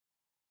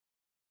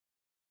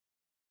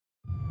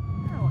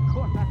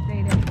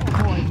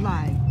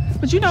life.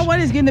 But you know what?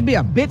 It's getting to be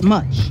a bit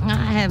much. I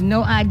have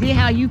no idea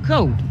how you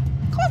cope.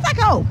 Of course I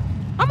cope.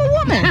 I'm a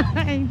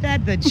woman. Ain't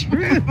that the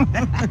truth?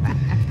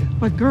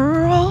 But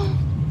girl,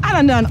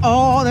 I done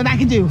all that I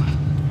can do.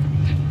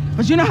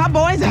 But you know how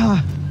boys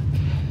are.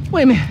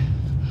 Wait a minute.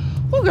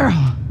 Oh, girl.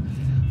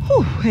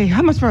 Whew, hey,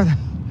 how much further?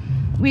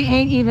 We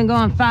ain't even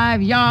gone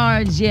 5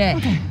 yards yet.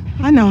 Okay,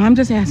 I know, I'm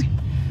just asking.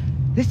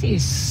 This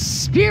is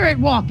spirit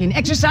walking.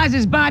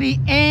 Exercises body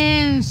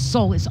and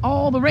soul. It's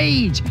all the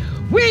rage.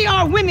 We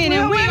are women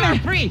and we are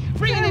free.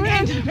 Free in an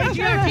end to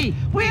patriarchy.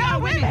 We are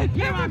women.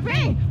 Here are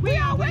free. We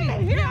are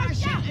women. Here are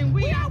shouting.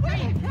 We are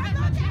women.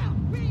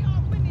 We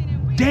are women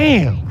and we.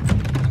 Damn.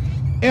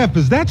 F,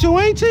 is that your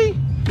auntie?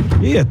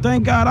 Yeah,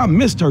 thank God I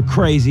missed her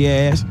crazy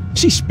ass.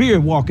 She's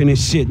spirit walking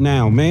this shit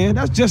now, man.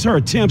 That's just her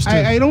attempts to...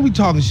 Hey, don't be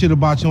talking shit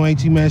about your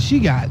auntie, man. She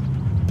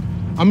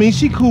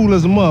cool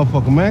as a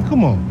motherfucker, man.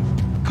 Come on.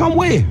 Come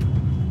where?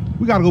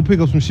 We gotta go pick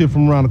up some shit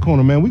from around the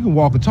corner, man. We can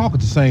walk and talk at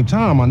the same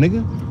time, my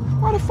nigga.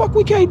 Why the fuck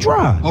we can't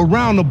drive?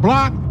 Around the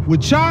block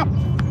with Chop?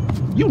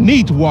 You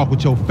need to walk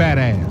with your fat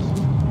ass.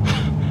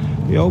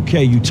 Yeah,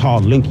 okay, you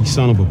tall, linky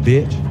son of a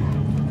bitch.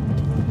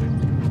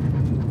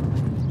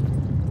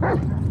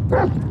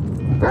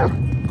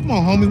 Come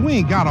on, homie, we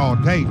ain't got all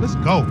day. Let's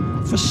go.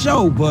 For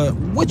sure, but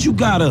what you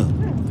got up?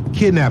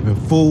 Kidnapping,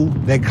 fool.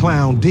 That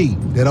clown D.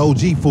 That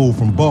OG fool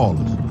from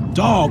Ballas.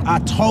 Dog, I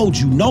told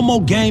you, no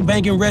more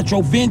gang-banging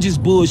retro vengeance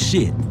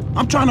bullshit.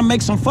 I'm trying to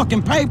make some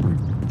fucking paper.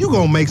 You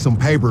gonna make some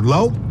paper,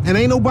 low, and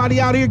ain't nobody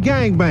out here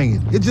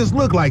gangbanging. It just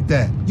look like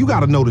that. You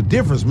gotta know the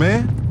difference,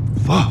 man.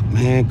 Fuck,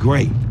 man,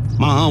 great.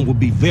 My aunt would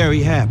be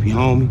very happy,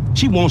 homie.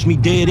 She wants me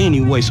dead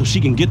anyway so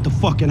she can get the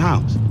fucking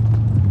house.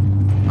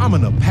 I'm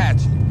an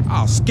Apache.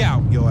 I'll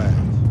scout your ass.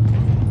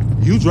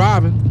 You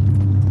driving.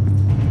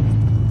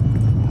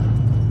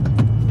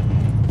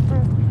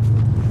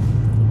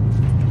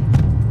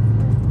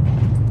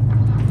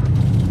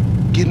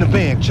 Get in the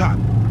van, Chop.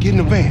 Get in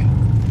the van.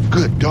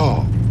 Good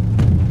dog.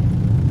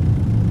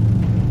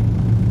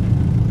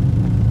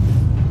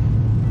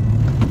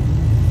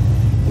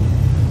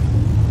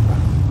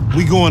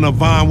 We going up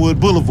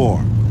Vinewood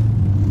Boulevard.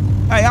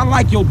 Hey, I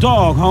like your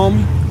dog,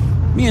 homie.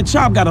 Me and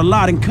Chop got a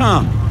lot in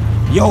common.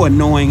 Yo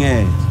annoying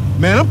ass.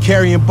 Man, I'm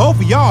carrying both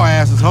of y'all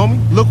asses, homie.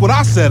 Look what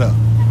I set up.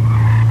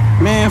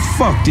 Man,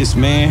 fuck this,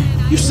 man.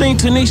 You seen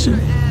Tanisha?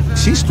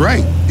 She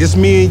straight. It's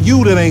me and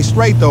you that ain't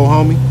straight, though,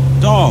 homie.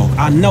 Dog,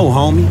 I know,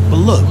 homie. But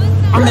look,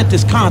 I met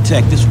this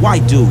contact, this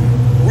white dude.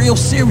 Real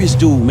serious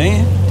dude,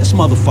 man. This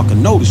motherfucker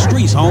know the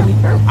streets, homie.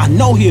 I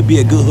know he'll be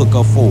a good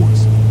hookup for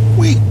us.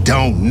 We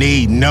don't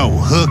need no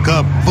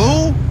hookup,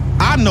 fool.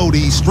 I know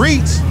these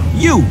streets.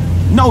 You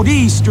know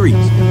these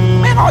streets.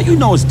 Man, all you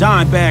know is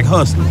dime bag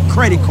hustling,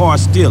 credit card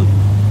stealing,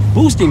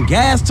 boosting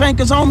gas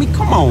tankers on me.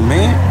 Come on,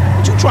 man.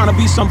 What, you trying to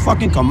be some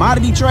fucking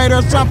commodity trader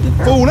or something?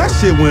 Fool, that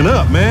shit went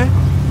up, man.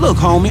 Look,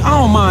 homie,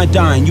 I don't mind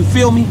dying, you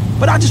feel me?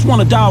 But I just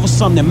want to die over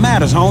something that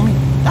matters, homie.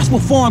 That's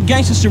what foreign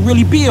gangsters should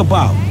really be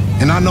about.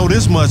 And I know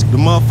this much, the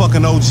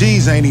motherfucking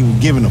OGs ain't even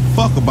giving a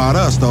fuck about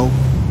us, though.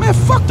 Man,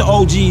 fuck the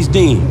OGs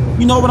then.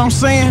 You know what I'm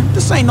saying?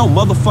 This ain't no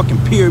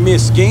motherfucking pyramid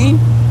scheme.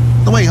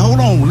 Wait, hold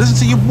on. Listen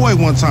to your boy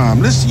one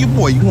time. Listen to your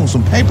boy. You want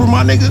some paper,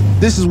 my nigga?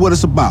 This is what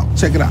it's about.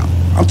 Check it out.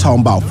 I'm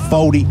talking about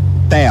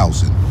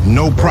 40,000.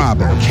 No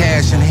problem.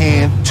 Cash in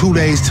hand, 2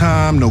 days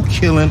time, no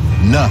killing,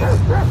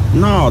 nothing.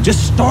 No,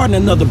 just starting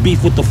another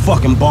beef with the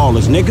fucking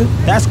ballers, nigga.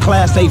 That's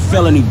Class A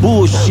felony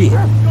bullshit.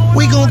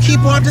 We gonna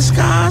keep our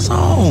disguise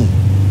on.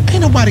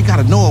 Ain't nobody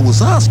gotta know it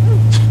was us.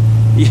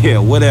 Yeah,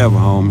 whatever,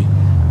 homie.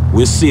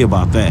 We'll see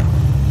about that.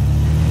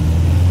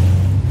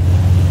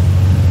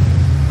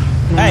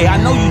 Hey,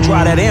 I know you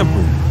drive that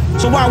Emperor.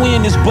 So why we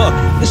in this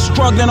bucket? It's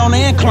struggling on the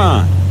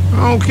incline.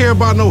 I don't care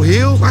about no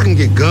hills. I can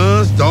get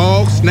guns,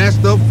 dogs,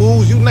 snatched up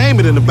fools, you name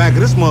it in the back of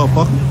this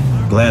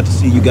motherfucker. Glad to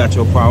see you got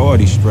your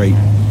priorities straight.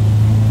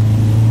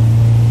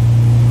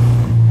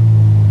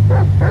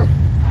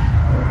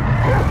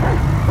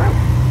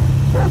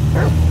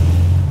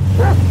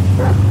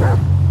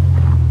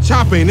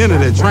 Chop ain't into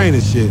that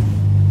training shit.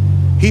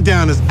 He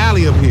down this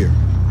alley up here.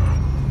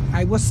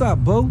 Hey, what's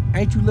up, boo?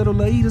 Ain't you little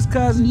Laida's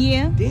cousin?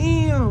 Yeah.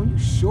 Damn, you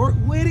short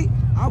with it?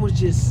 I was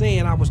just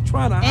saying I was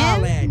trying to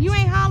holler at you. You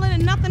ain't hollering at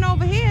nothing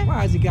over here.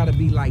 Why has it gotta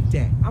be like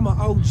that? I'm an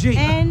OG.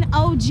 And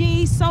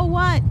OG, so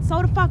what?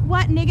 So the fuck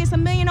what, nigga? It's a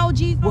million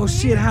OGs Well, over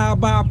shit, here. how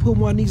about I put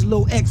one of these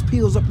little X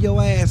pills up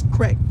your ass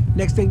crack?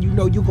 Next thing you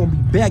know, you're gonna be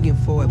begging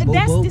for it, boo-boo.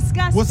 That's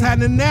disgusting. What's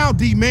happening now,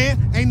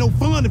 D-man? Ain't no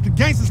fun if the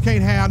gangsters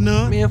can't have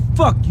none. Man,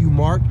 fuck you,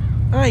 Mark.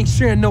 I ain't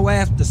sharing no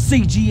ass with the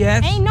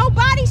CGS. Ain't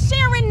nobody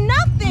sharing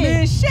nothing.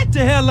 Man, shut the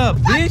hell up,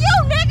 fuck bitch.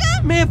 you,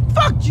 nigga. Man,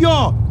 fuck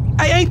y'all.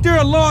 Hey, ain't there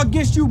a law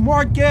against you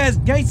mark-ass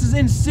gangsters,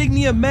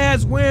 insignia,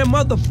 mask-wearing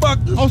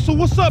motherfuckers? Oh, so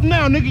what's up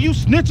now, nigga? You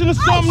snitching or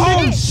something,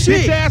 nigga? Oh,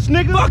 shit. Bitch-ass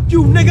nigga. Fuck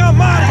you, nigga.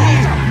 I'm out of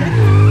here.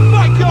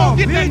 Fuck y'all, y'all.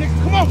 Get bitch. that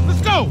nigga. Come on,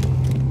 let's go.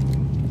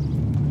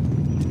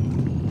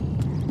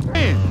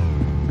 Man.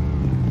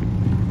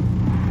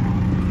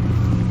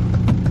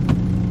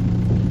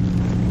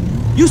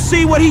 You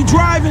see what he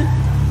driving?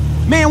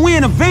 Man, we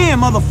in a van,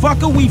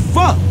 motherfucker. We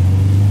fucked.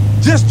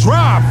 Just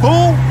drive,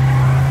 fool.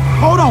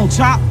 Hold on,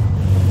 Chop.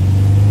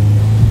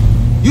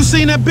 You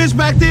seen that bitch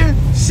back there?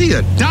 She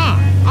a dime.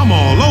 I'm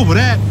all over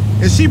that.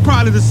 And she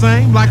probably the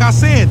same. Like I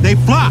said, they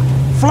flock.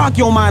 Flock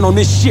your mind on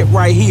this shit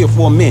right here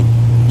for a minute.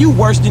 You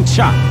worse than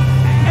Chop.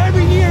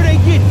 Every year they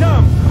get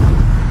dumb.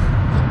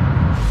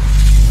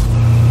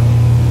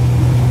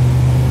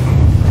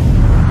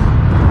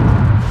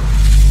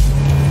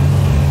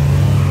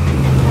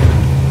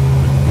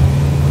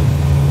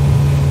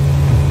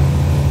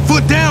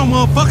 Foot down,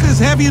 motherfucker. It's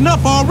heavy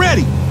enough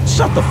already.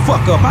 Shut the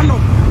fuck up. I know.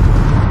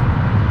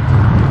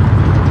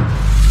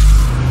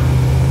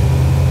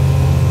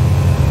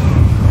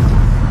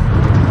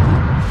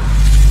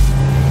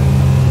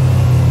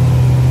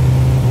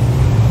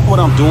 What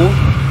I'm doing.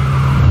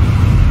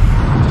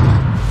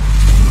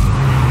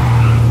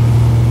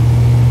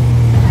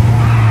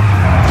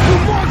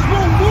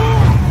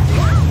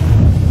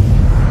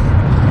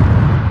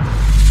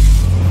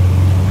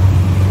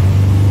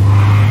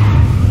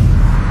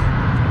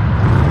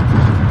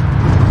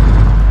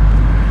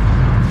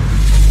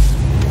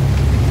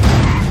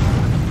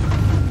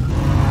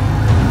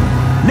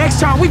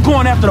 Next time we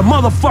going after the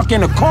motherfucker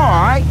in the car,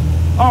 all right?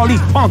 All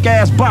these punk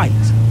ass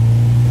bites.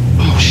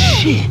 Oh,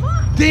 shit.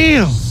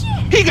 Damn.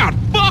 He got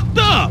fucked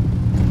up.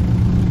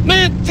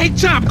 Man, take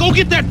Chop. Go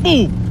get that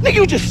fool. Nigga,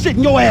 you just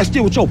sitting your ass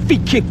there with your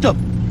feet kicked up.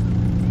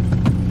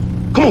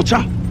 Come on,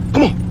 Chop.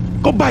 Come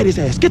on. Go bite his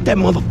ass. Get that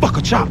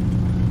motherfucker, Chop.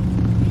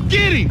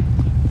 Get him.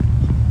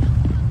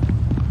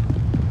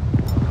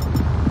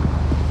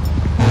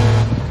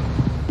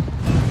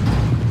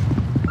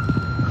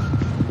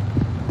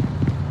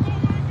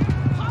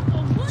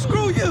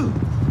 Screw you.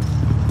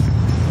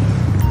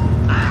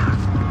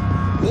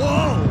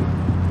 Whoa.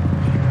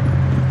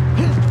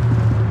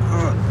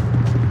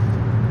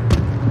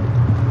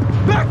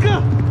 Back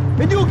up,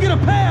 and you'll get a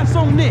pass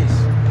on this.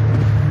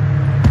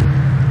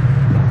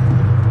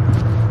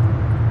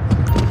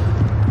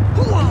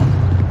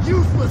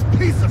 Useless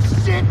piece of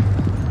shit.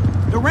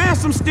 The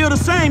ransom's still the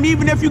same,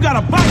 even if you got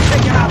a bite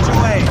taken out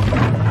your ass.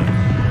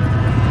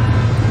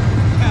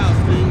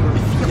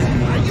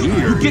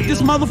 You get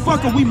this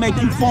motherfucker, we make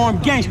you farm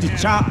gangster,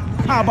 Chop.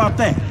 How about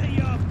that?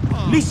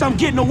 At least I'm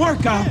getting a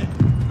workout.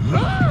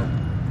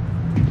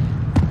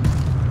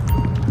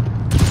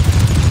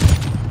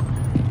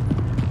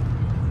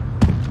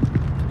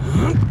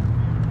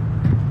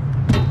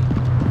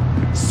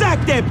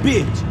 Sack that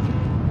bitch!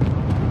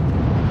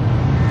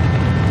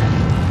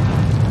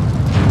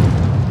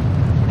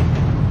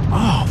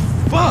 Oh,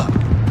 fuck!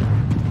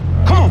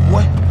 Come on,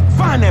 boy.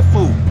 Find that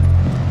fool.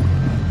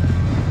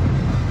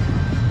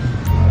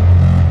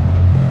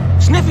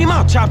 Sniff him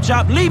out, Chop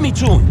Chop. Lead me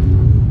to him.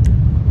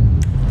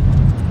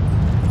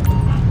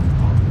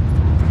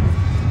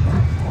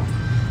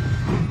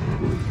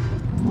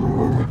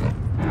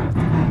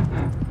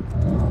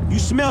 You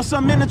smell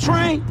something in the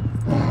train?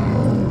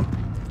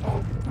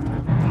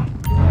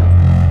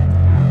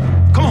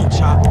 Come on,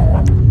 Chop.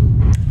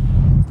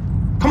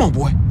 Come on,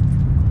 boy.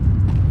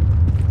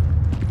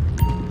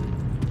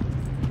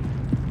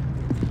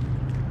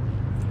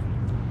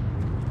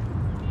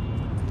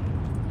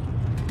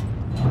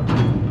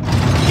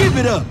 Give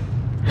it up.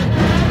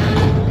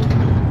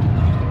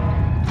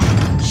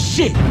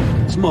 Shit,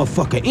 this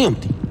motherfucker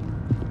empty.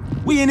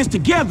 We in this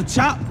together,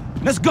 Chop.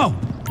 Let's go.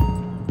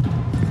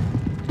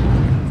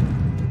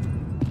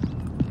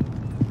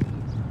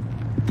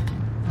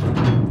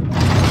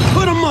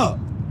 Put him up.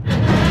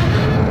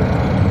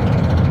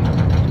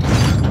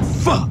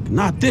 Fuck,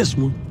 not this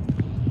one.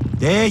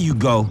 There you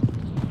go.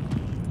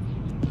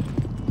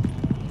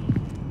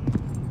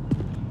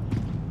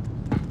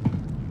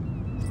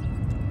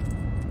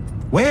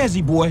 Where is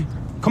he, boy?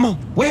 Come on,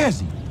 where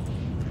is he?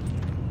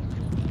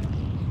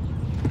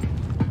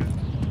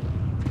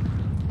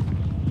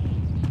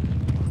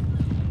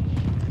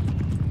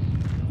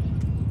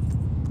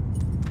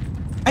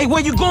 Hey,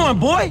 where you going,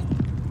 boy?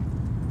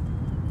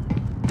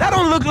 That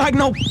don't look like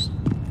no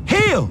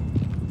hill.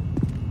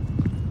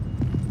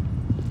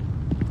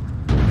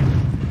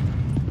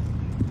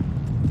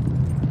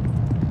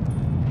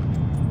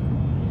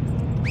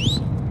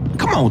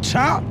 Come on,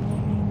 Chop.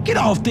 Get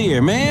off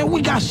there, man.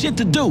 We got shit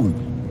to do.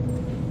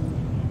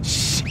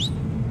 Shit.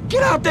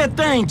 Get out that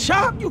thing,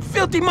 Chop, you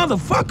filthy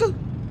motherfucker.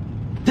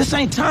 This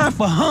ain't time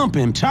for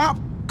humping, Chop.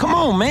 Come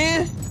on,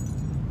 man.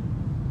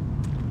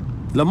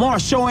 Lamar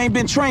sure ain't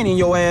been training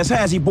your ass,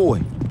 has he,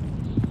 boy?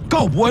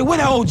 Go, boy. Where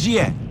the OG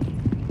at?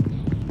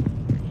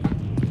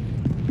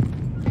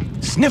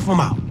 Sniff him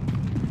out.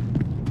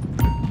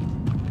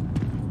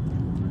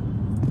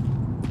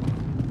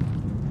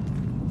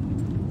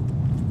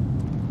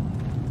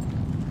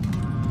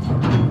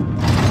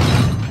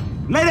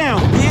 Lay down,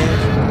 bitch.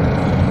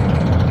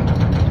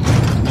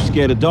 You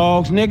scared of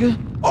dogs, nigga?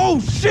 Oh,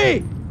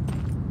 shit!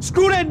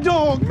 Screw that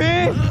dog,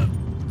 man!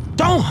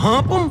 Don't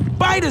hump him.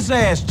 Bite his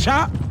ass,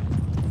 Chop.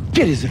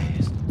 Get his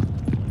ass.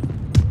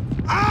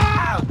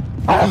 Ah!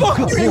 Fuck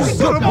you,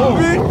 son of a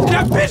bitch!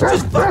 That bitch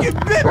just fucking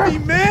bit me,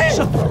 man!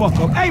 Shut the fuck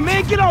up. Hey,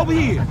 man, get over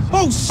here.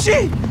 Oh,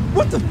 shit!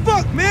 What the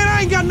fuck, man?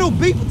 I ain't got no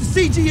beef with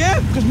the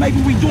CGF. Because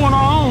maybe we doing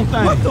our own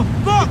thing. What the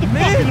fuck,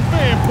 man? Fuck in the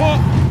fan,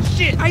 Paul.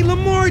 Shit! Hey,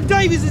 Lamar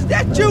Davis, is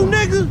that you,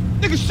 nigga?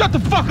 Nigga, shut the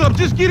fuck up.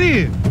 Just get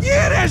in.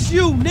 Yeah, that's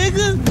you,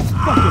 nigga!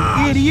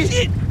 Fucking idiot.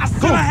 Shit! I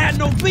said I had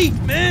no beef,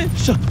 man!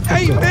 Shut the fuck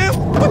Hey, up. man,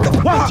 what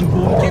the Watch fuck? it,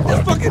 boy. Get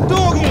this fucking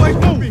dog away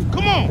from me!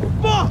 Come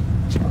on. Fuck!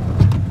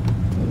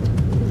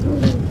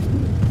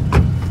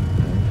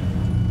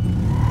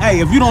 Hey,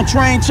 if you don't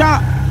train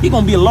Chop, he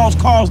gonna be a lost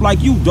cause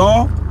like you,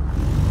 dawg.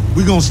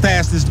 We gonna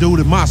stash this dude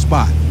at my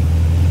spot.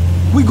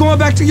 We going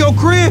back to your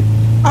crib?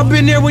 I've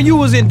been there when you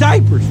was in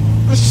diapers.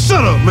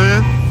 Shut up,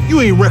 man. You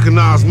ain't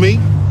recognize me.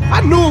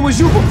 I knew it was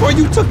you before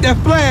you took that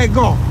flag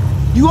off.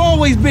 You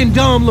always been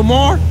dumb,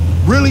 Lamar.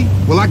 Really?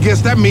 Well, I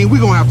guess that means we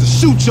gonna have to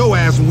shoot your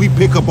ass when we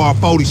pick up our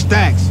 40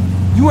 stacks.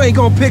 You ain't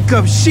gonna pick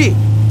up shit.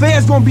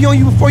 Feds gonna be on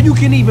you before you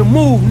can even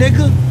move,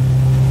 nigga.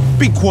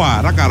 Be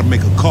quiet, I gotta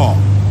make a call.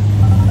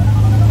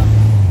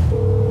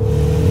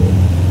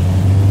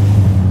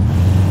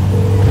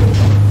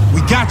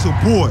 We got your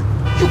boy.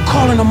 You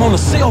calling him on a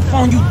cell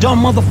phone, you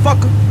dumb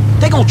motherfucker?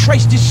 They gonna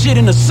trace this shit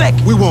in a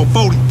second. We want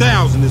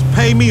 40,000. Is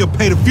pay me or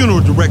pay the funeral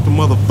director,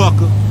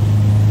 motherfucker.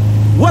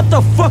 What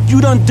the fuck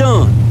you done?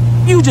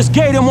 You just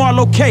gave them our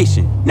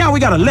location. Now we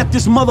gotta let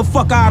this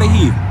motherfucker out of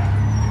here.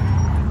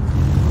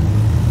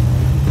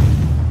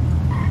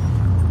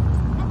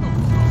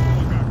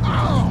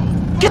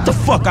 Get the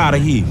fuck out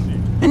of here.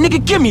 And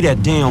nigga, give me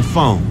that damn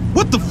phone.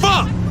 What the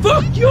fuck?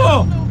 Fuck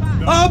y'all.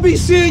 I'll be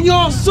seeing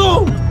y'all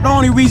soon. The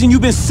only reason you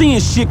been seeing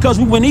shit cause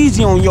we went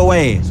easy on your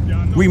ass.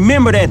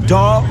 Remember that,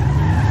 dawg.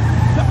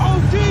 The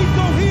OG's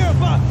gonna hear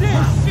about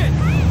this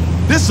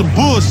shit. This some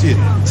bullshit.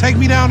 Take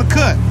me down the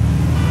cut.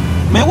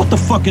 Man, what the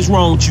fuck is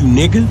wrong with you,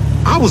 nigga?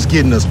 I was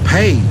getting us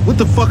paid. What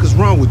the fuck is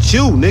wrong with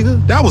you,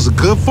 nigga? That was a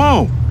good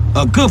phone.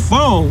 A good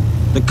phone?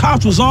 The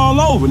cops was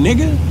all over,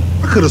 nigga.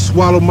 I could have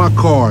swallowed my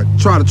card.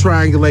 Try to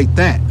triangulate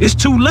that. It's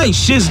too late,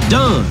 shit's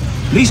done.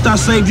 At least I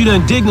saved you the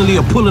indignity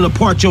of pulling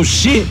apart your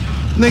shit.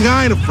 Nigga,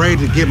 I ain't afraid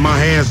to get my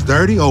hands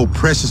dirty, old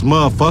precious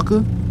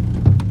motherfucker.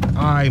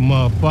 All right,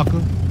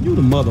 motherfucker. You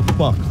the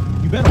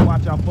motherfucker. You better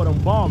watch out for them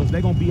ballers.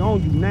 They gonna be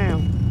on you now.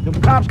 Them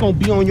cops gonna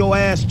be on your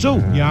ass too.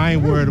 Yeah, I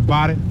ain't worried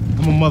about it.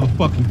 I'm a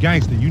motherfucking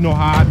gangster. You know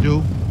how I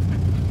do.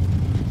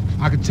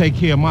 I can take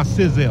care of my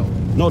sizzle.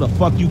 No, the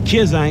fuck you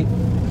kids ain't.